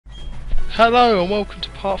Hello and welcome to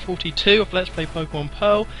part 42 of Let's Play Pokemon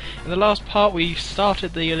Pearl. In the last part we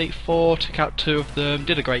started the Elite Four, took out 2 of them,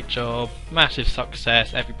 did a great job, massive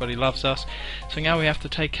success, everybody loves us. So now we have to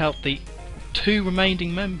take out the 2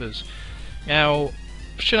 remaining members. Now,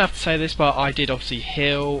 I shouldn't have to say this, but I did obviously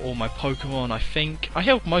heal all my Pokemon, I think. I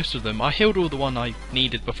healed most of them. I healed all the one I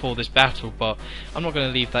needed before this battle, but I'm not going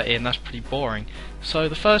to leave that in, that's pretty boring. So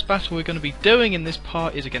the first battle we're going to be doing in this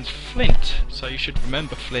part is against Flint. So you should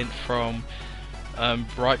remember Flint from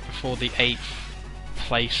right before the 8th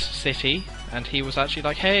place city, and he was actually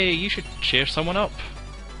like, hey, you should cheer someone up,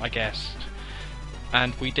 I guess.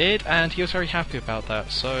 And we did, and he was very happy about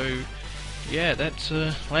that. So yeah,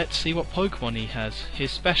 let's see what Pokemon he has.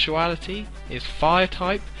 His speciality is Fire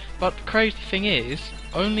type, but the crazy thing is,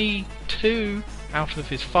 only 2 out of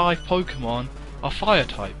his 5 Pokemon are Fire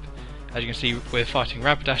type. As you can see, we're fighting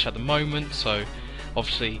Rapidash at the moment, so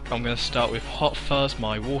obviously I'm going to start with Hot Fuzz,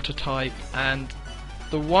 my Water type, and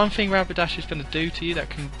the one thing Rapidash is going to do to you that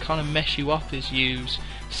can kind of mess you up is use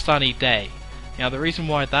Sunny Day. Now the reason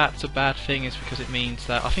why that's a bad thing is because it means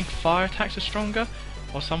that I think fire attacks are stronger,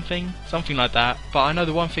 or something like that, but I know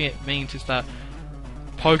the one thing it means is that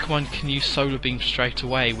Pokemon can use Solar Beam straight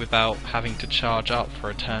away without having to charge up for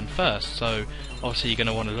a turn first, so obviously you're going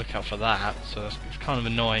to want to look out for that, so it's kind of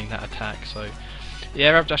annoying, that attack. So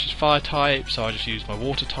yeah, Rapidash is Fire type, so I just used my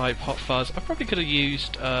Water type, Hot Fuzz. I probably could have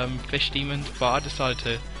used Fish Demon, but I decided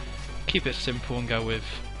to keep it simple and go with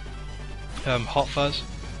Hot Fuzz.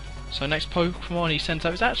 So next Pokemon he sends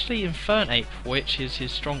out is actually Infernape, which is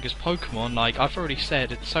his strongest Pokemon. Like I've already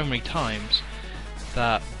said it so many times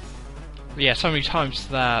that,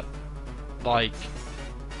 like,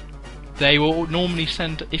 they will normally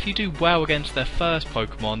send, if you do well against their first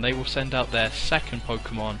Pokemon, they will send out their second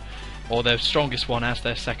Pokemon, or their strongest one as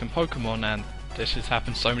their second Pokemon, and this has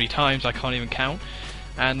happened so many times I can't even count,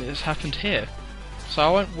 and it's happened here. So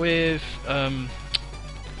I went with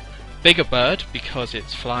Bigger Bird because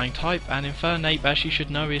it's flying type, and Infernape, as you should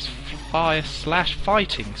know, is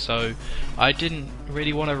fire/fighting, so I didn't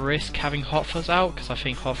really want to risk having Hot Fuzz out because I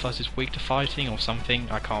think Hot Fuzz is weak to fighting or something.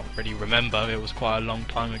 I can't really remember, it was quite a long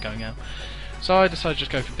time ago now. So I decided to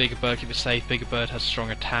just go for Bigger Bird, keep it safe. Bigger Bird has strong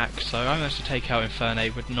attack, so I managed to take out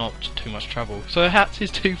Infernape with not too much trouble. So that's his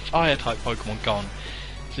 2 fire type Pokemon gone.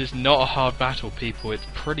 This is not a hard battle, people, it's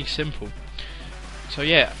pretty simple. So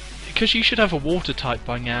yeah, because you should have a Water type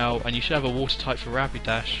by now, and you should have a Water type for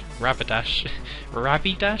Rapidash.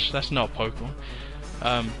 Rapidash? That's not a Pokemon.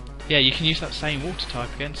 Yeah, you can use that same Water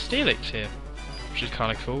type against Steelix here, which is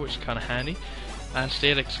kind of cool, which is kind of handy. And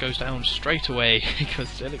Steelix goes down straight away because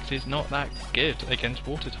Steelix is not that good against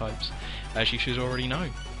Water types, as you should already know.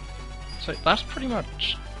 So that's pretty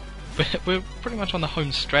much, we're pretty much on the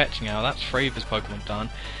home stretch now. That's 3 of his Pokemon done.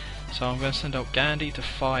 So I'm going to send out Gandhi to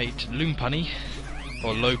fight Lopunny,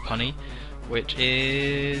 or Lopunny, which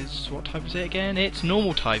is, what type is it again? It's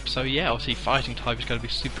normal type, so yeah, obviously fighting type is going to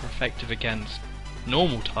be super effective against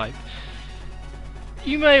normal type.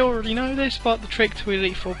 You may already know this, but the trick to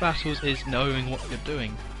Elite Four battles is knowing what you're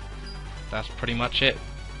doing. That's pretty much it.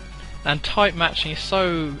 And type matching is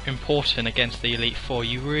so important against the Elite Four.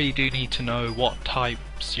 You really do need to know what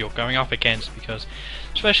types you're going up against, because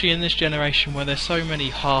especially in this generation where there's so many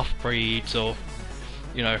half-breeds, or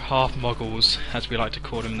you know, half muggles, as we like to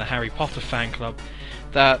call them in the Harry Potter fan club,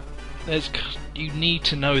 that you need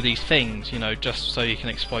to know these things, you know, just so you can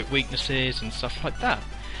exploit weaknesses and stuff like that.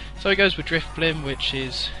 So he goes with Drifblim, which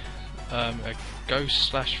is a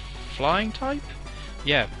ghost/flying type?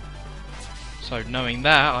 Yeah. So knowing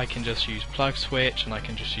that, I can just use Plug Switch, and I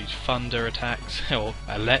can just use Thunder attacks, or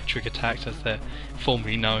Electric attacks as they're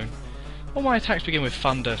formerly known. All my attacks begin with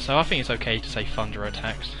Thunder, so I think it's okay to say Thunder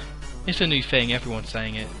attacks. It's a new thing, everyone's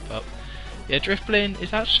saying it, but yeah, Drifblim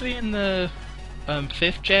is actually in the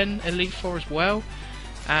 5th gen Elite Four as well,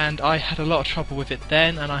 and I had a lot of trouble with it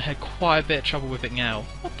then, and I had quite a bit of trouble with it now.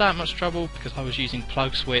 Not that much trouble, because I was using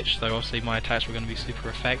Plug Switch, so obviously my attacks were going to be super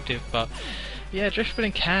effective, but yeah,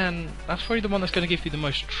 Drifblim that's probably the one that's going to give you the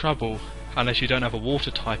most trouble, unless you don't have a Water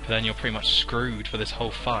type, then you're pretty much screwed for this whole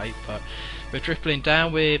fight. But with Drifblim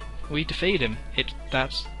down, we defeat him.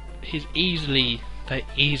 That's easily the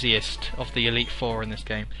easiest of the Elite Four in this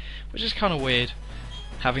game, which is kind of weird,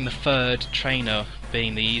 having the 3rd trainer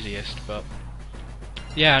being the easiest, but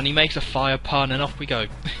yeah, and he makes a fire pun and off we go.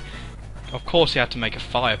 Of course he had to make a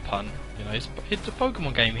fire pun, you know, it's a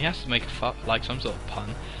Pokemon game, he has to make like some sort of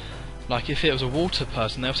pun. Like if it was a water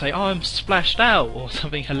person, they'll say, oh, I'm splashed out, or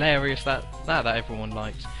something hilarious that everyone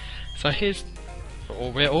likes. So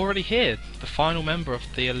we're already here, the final member of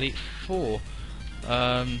the Elite Four.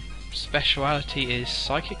 Speciality is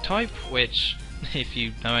Psychic type, which if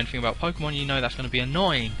you know anything about Pokemon, you know that's going to be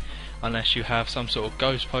annoying unless you have some sort of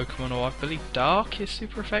ghost Pokemon, or I believe Dark is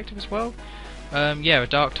super effective as well. Yeah, a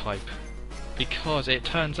Dark type, because it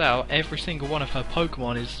turns out every single one of her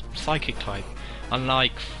Pokemon is Psychic type.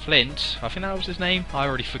 Unlike Flint, I think that was his name, I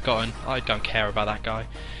already forgotten, I don't care about that guy.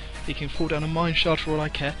 He can fall down a mine shaft for all I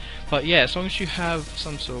care. But yeah, as long as you have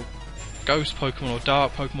some sort of Ghost Pokemon or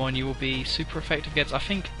Dark Pokemon, you will be super effective against, I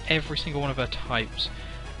think, every single one of her types.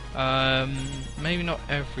 Maybe not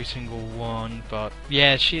every single one, but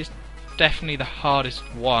yeah, she is definitely the hardest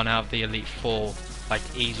one out of the Elite Four, like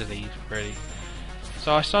easily, really.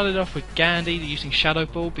 So I started off with Gandhi using Shadow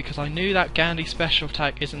Ball because I knew that Gandhi's special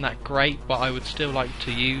attack isn't that great, but I would still like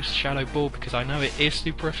to use Shadow Ball because I know it is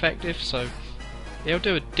super effective, so it'll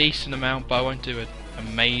do a decent amount, but I won't do an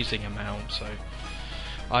amazing amount, so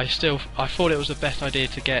I thought it was the best idea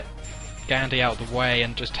to get Gandhi out of the way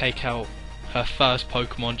and just take out her first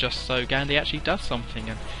Pokemon just so Gandhi actually does something,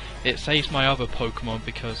 and it saves my other Pokemon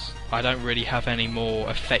because I don't really have any more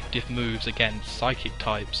effective moves against Psychic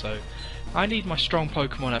type, so I need my strong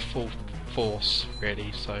Pokemon at full force,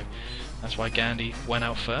 really, so that's why Gandhi went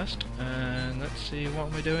out first. And let's see, what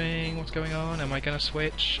am I doing? What's going on? Am I going to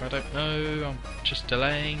switch? I don't know, I'm just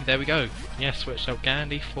delaying. There we go. Yeah, switched out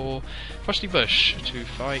Gandhi for Frosty Bush to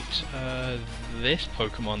fight this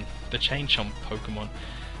Pokemon, the Chain Chomp Pokemon.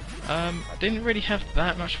 I didn't really have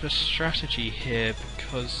that much of a strategy here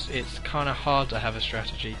because it's kind of hard to have a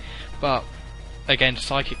strategy, but against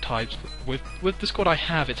Psychic types, with the squad I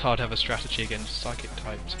have, it's hard to have a strategy against Psychic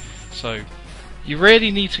types. So you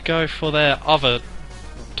really need to go for their other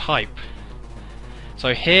type.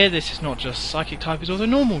 So here, this is not just Psychic type, it's also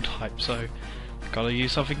normal type, so gotta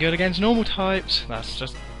use something good against normal types. That's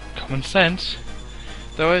just common sense.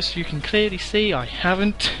 Though as you can clearly see, I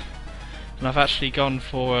haven't, and I've actually gone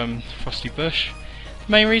for Frosty Bush.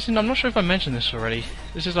 The main reason, I'm not sure if I mentioned this already,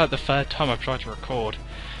 this is like the third time I've tried to record.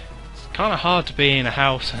 It's kind of hard to be in a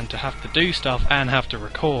house and to have to do stuff and have to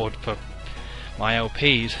record for my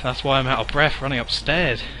LPs. That's why I'm out of breath running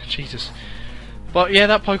upstairs. Jesus. But yeah,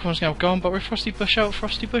 that Pokemon's now gone, but with Frosty Bush out,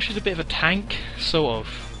 Frosty Bush is a bit of a tank, sort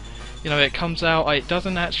of. You know, it comes out, it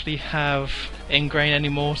doesn't actually have Ingrain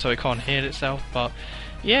anymore, so it can't heal itself, but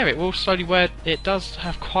yeah, it will slowly wear, it does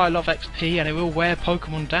have quite a lot of XP, and it will wear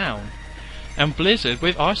Pokemon down. And Blizzard,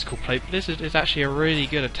 with Icicle Plate, Blizzard is actually a really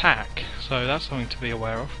good attack, so that's something to be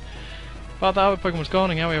aware of. But the other Pokemon's gone,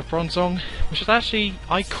 and now we have Bronzong, which is actually,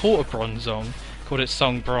 I caught a Bronzong, called it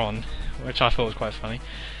Song Bron, which I thought was quite funny.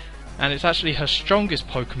 And it's actually her strongest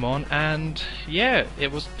Pokemon, and yeah,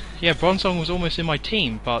 Bronzong was almost in my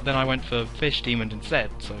team, but then I went for Fish Demon instead,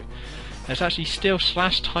 so it's actually still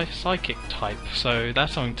Slash type, Psychic type, so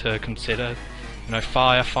that's something to consider. You know,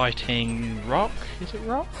 Fire fighting Rock? Is it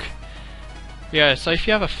Rock? Yeah, so if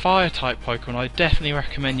you have a Fire type Pokemon, I definitely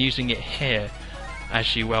recommend using it here.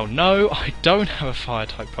 As you well know, I don't have a Fire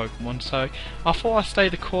type Pokemon, so I thought I'd stay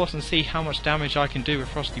the course and see how much damage I can do with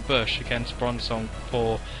Frosty Bush against Bronzong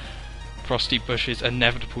for Frosty Bush's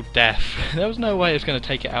inevitable death. There was no way it was going to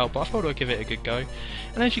take it out, but I thought I'd give it a good go.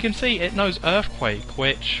 And as you can see, it knows Earthquake,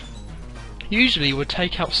 which usually would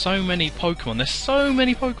take out so many Pokemon. There's so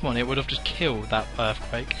many Pokemon, it would have just killed that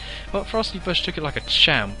Earthquake. But Frosty Bush took it like a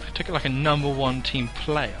champ, took it like a #1 team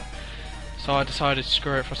player. So I decided,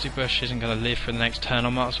 screw it, Frosty Bush isn't going to live for the next turn, I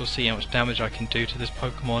might as well see how much damage I can do to this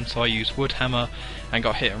Pokemon, so I used Wood Hammer and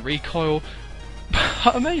got hit and recoil.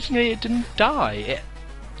 But amazingly it didn't die, it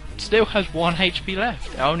still has 1 HP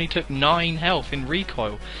left. It only took 9 health in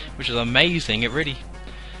recoil, which is amazing. It really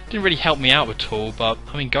didn't really help me out at all, but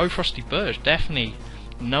I mean, go Frosty Bush, definitely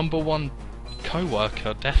 #1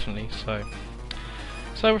 co-worker, definitely.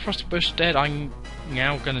 So with Frosty Bush dead, I'm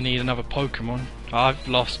now going to need another Pokemon. I've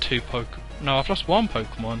lost 2 Pokemon. No, I've lost 1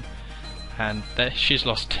 Pokemon, and she's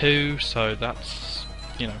lost 2, so that's,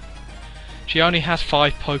 you know. She only has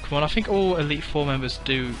 5 Pokemon. I think all Elite Four members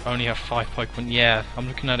do only have 5 Pokemon. Yeah, I'm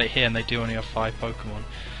looking at it here, and they do only have 5 Pokemon.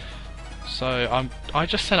 So I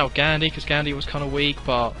just sent out Gandhi because Gandhi was kind of weak,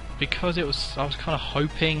 but because I was kind of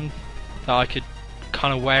hoping that I could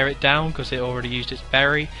kind of wear it down because it already used its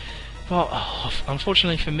berry. But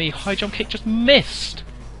unfortunately for me, High Jump Kick just missed.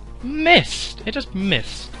 It just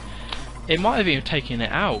missed. It might have even taken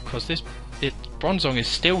it out because Bronzong is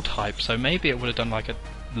Steel type, so maybe it would have done like a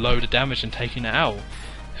load of damage and taken it out.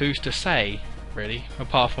 Who's to say, really?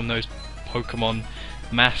 Apart from those Pokemon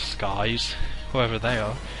mass guys, whoever they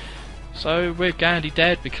are. So with Gandhi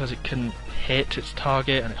dead because it couldn't hit its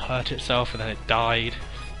target and it hurt itself and then it died.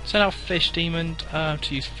 Sent out Fish Demon to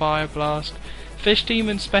use Fire Blast. Fish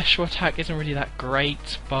Demon's special attack isn't really that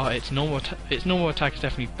great, but its normal attack is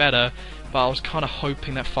definitely better. But I was kind of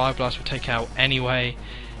hoping that Fire Blast would take out anyway,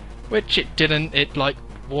 which it didn't. It like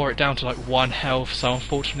wore it down to like 1 health, so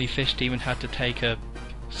unfortunately Fish Demon had to take a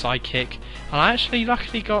Psychic, and I actually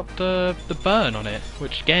luckily got the burn on it,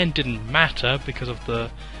 which again didn't matter because of the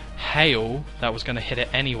hail that was going to hit it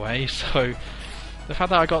anyway. So the fact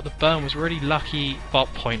that I got the burn was really lucky, but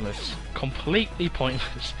pointless, completely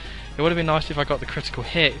pointless. It would have been nice if I got the critical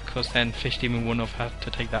hit, because then Fish Demon wouldn't have had to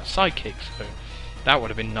take that Psychic, so that would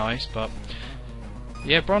have been nice. But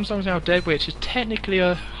yeah, Bronzong's now dead, which is technically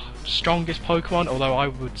a strongest Pokemon, although I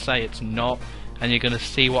would say it's not, and you're going to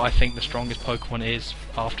see what I think the strongest Pokemon is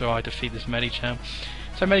after I defeat this Medicham.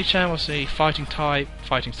 So Medicham, obviously fighting type,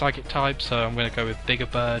 fighting Psychic type, so I'm going to go with Bigger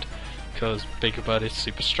Bird, because Bigger Bird is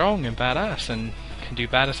super strong and badass and can do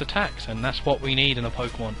badass attacks, and that's what we need in a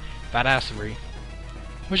Pokemon, badassery.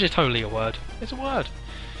 Which is totally a word. It's a word.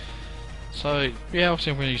 So yeah,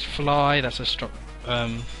 obviously I'm going to use Fly. That's a strong,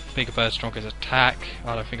 Bigger Bird's strongest attack.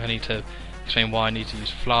 I don't think I need to explain why I need to use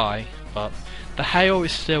Fly, but the Hail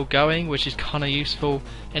is still going, which is kind of useful.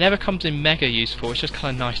 It never comes in mega useful. It's just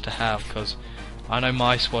kind of nice to have, because I know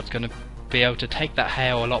my squad's going to be able to take that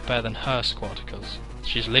Hail a lot better than her squad, because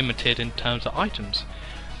she's limited in terms of items.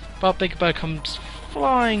 But Bigger Bird comes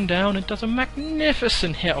flying down and does a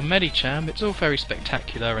magnificent hit on Medicham. It's all very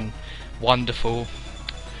spectacular and wonderful.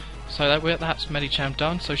 So that's Medicham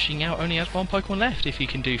done. So she now only has 1 Pokemon left. If you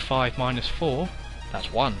can do 5 minus 4,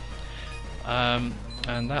 that's 1. And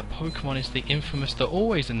that Pokemon is the infamous, the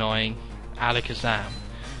always annoying Alakazam.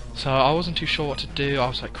 So I wasn't too sure what to do. I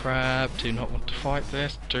was like, crap, do not want to fight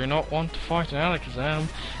this, do not want to fight an Alakazam.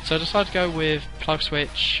 So I decided to go with Plug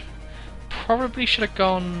Switch. Probably should have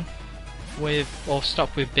gone with, or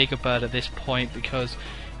stopped with Bigger Bird at this point, because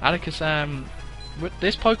Alakazam,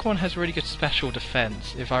 this Pokemon has really good special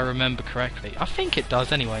defense, if I remember correctly. I think it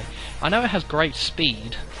does anyway. I know it has great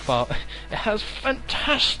speed, but it has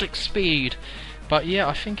fantastic speed. But yeah,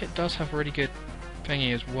 I think it does have really good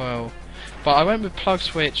thingy as well. But I went with Plug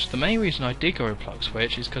Switch. The main reason I did go with Plug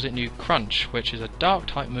Switch is because it knew Crunch, which is a dark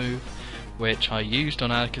type move, which I used on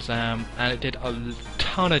Alakazam, and it did a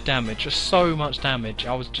ton of damage, just so much damage.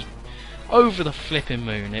 I was just over the flipping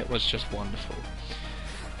moon. It was just wonderful.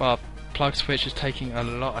 But Plug Switch is taking a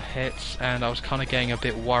lot of hits, and I was kind of getting a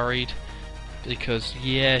bit worried, because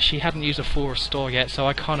yeah, she hadn't used a full restore yet, so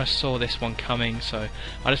I kind of saw this one coming. So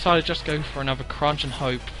I decided just to go for another Crunch and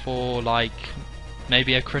hope for like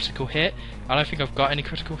maybe a critical hit. I don't think I've got any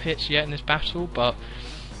critical hits yet in this battle, but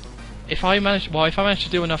if I managed to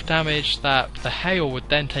do enough damage that the Hail would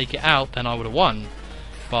then take it out, then I would have won.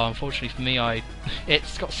 But unfortunately for me,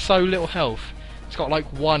 it's got so little health. It's got like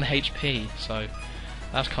 1 HP, so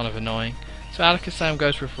that's kind of annoying. So Alakazam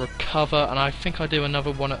goes with Recover, and I think I do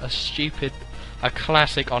another one, a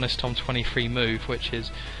classic Honest Tom 23 move, which is,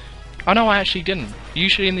 oh no, I actually didn't.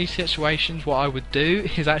 Usually in these situations what I would do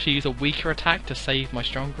is actually use a weaker attack to save my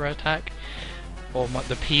stronger attack, or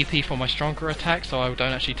the PP for my stronger attack, so I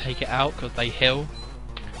don't actually take it out because they heal.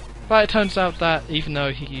 But it turns out that even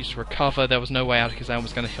though he used Recover, there was no way Alakazam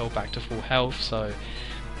was going to heal back to full health, so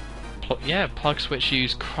yeah, Plug Switch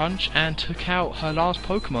used Crunch and took out her last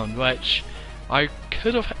Pokemon, which I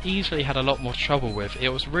could have easily had a lot more trouble with. It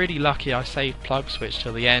was really lucky I saved Plug Switch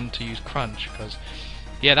till the end to use Crunch, because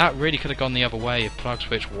yeah, that really could have gone the other way if Plug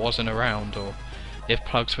Switch wasn't around, or if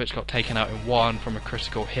Plug Switch got taken out in 1 from a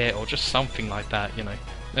critical hit, or just something like that, you know.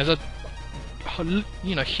 There's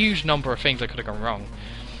a huge number of things that could have gone wrong.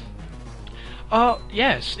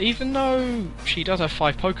 Yes, even though she does have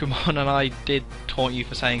 5 Pokemon, and I did taunt you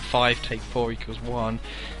for saying 5 take 4 equals 1,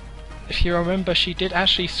 if you remember, she did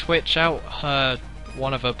actually switch out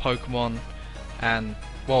one of her Pokemon, and,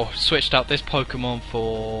 well, switched out this Pokemon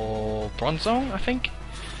for Bronzong, I think.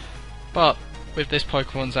 But with this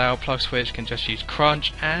Pokemon's out, Plug Switch can just use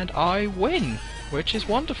Crunch, and I win, which is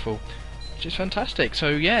wonderful, which is fantastic. So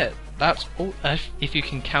yeah, that's all. If you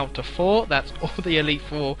can count to 4, that's all the Elite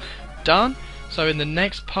Four done. So in the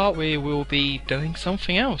next part we will be doing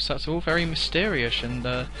something else. That's all very mysterious and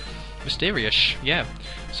yeah.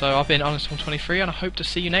 So I've been Honest Tom 23, and I hope to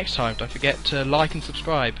see you next time. Don't forget to like and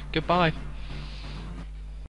subscribe. Goodbye.